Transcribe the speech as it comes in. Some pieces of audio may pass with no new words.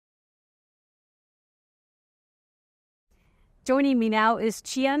Joining me now is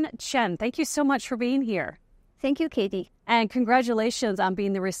Qian Chen. Thank you so much for being here. Thank you, Katie. And congratulations on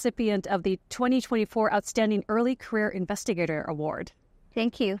being the recipient of the 2024 Outstanding Early Career Investigator Award.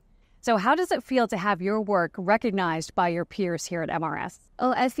 Thank you. So how does it feel to have your work recognized by your peers here at MRS?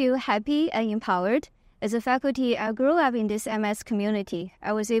 Oh, I feel happy and empowered. As a faculty, I grew up in this MS community.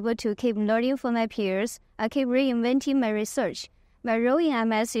 I was able to keep learning from my peers. I keep reinventing my research. My role in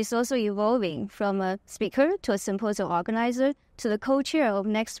MS is also evolving from a speaker to a symposium organizer to the co-chair of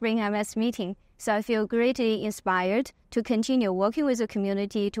next spring MS meeting. So I feel greatly inspired to continue working with the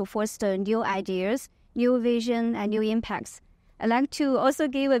community to foster new ideas, new vision, and new impacts. I'd like to also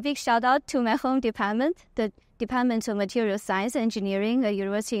give a big shout out to my home department, the Department of Material Science and Engineering at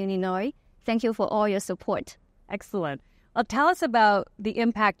University of Illinois. Thank you for all your support. Excellent. Well, tell us about the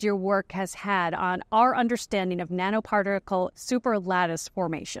impact your work has had on our understanding of nanoparticle superlattice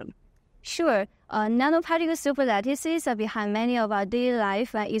formation. Sure. Nanoparticle superlattices are behind many of our daily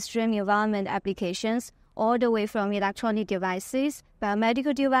life and extreme environment applications, all the way from electronic devices,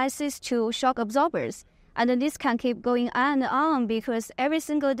 biomedical devices to shock absorbers. And this can keep going on and on because every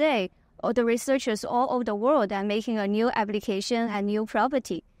single day, all the researchers all over the world are making a new application and new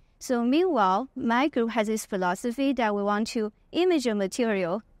property. So meanwhile, my group has this philosophy that we want to image a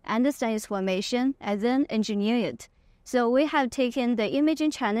material, understand its formation, and then engineer it. So we have taken the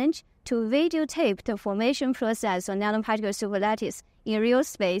imaging challenge to videotape the formation process of nanoparticle superlattice in real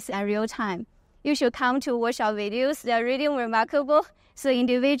space and real time. You should come to watch our videos. They're really remarkable. So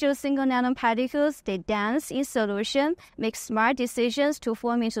individual single nanoparticles, they dance in solution, make smart decisions to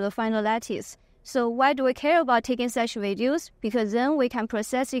form into the final lattice. So why do we care about taking such videos? Because then we can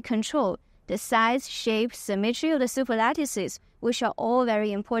precisely control the size, shape, symmetry of the superlattices, which are all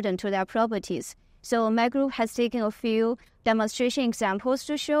very important to their properties. So my group has taken a few demonstration examples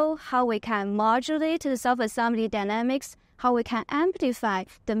to show how we can modulate the self-assembly dynamics, how we can amplify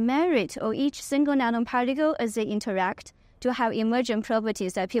the merit of each single nanoparticle as they interact to have emergent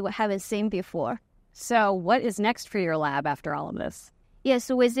properties that people haven't seen before. So what is next for your lab after all of this?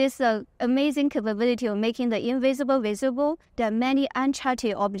 Yes, with this amazing capability of making the invisible visible, there are many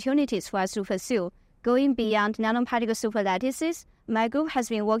uncharted opportunities for us to pursue. Going beyond nanoparticle superlattices, my group has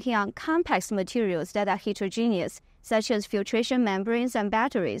been working on complex materials that are heterogeneous, such as filtration membranes and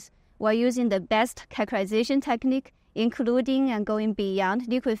batteries. We're using the best characterization technique, including and going beyond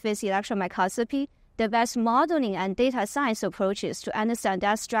liquid phase electron microscopy, the best modeling and data science approaches to understand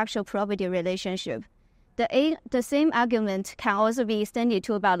that structural property relationship. The same argument can also be extended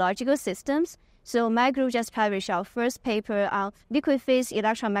to biological systems. So my group just published our first paper on liquid phase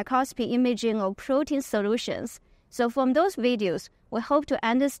electron microscopy imaging of protein solutions. So from those videos, we hope to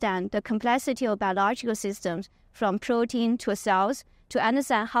understand the complexity of biological systems from protein to cells to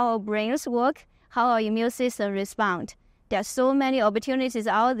understand how our brains work, how our immune system respond. There are so many opportunities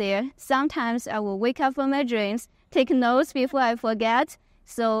out there. Sometimes I will wake up from my dreams, take notes before I forget.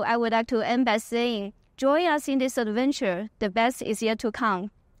 So I would like to end by saying, join us in this adventure. The best is yet to come.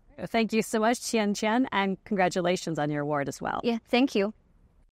 Thank you so much, Qian Chen, and congratulations on your award as well. Yeah, thank you.